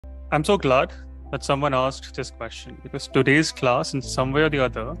I'm so glad that someone asked this question because today's class, in some way or the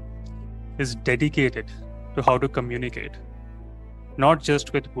other, is dedicated to how to communicate, not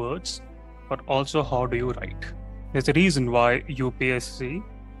just with words, but also how do you write. There's a reason why UPSC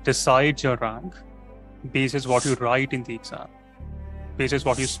decides your rank basis what you write in the exam, basis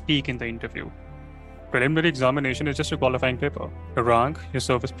what you speak in the interview. Preliminary examination is just a qualifying paper. Your rank, your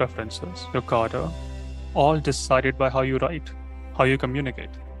service preferences, your cadre, all decided by how you write, how you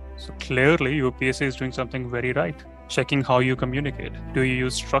communicate. So clearly, UPSC is doing something very right, checking how you communicate. Do you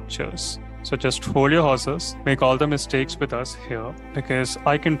use structures? So just hold your horses, make all the mistakes with us here, because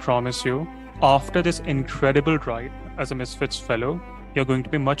I can promise you, after this incredible ride as a MisFits fellow, you're going to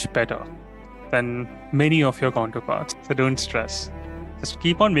be much better than many of your counterparts. So don't stress. Just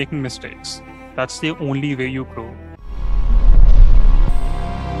keep on making mistakes. That's the only way you grow.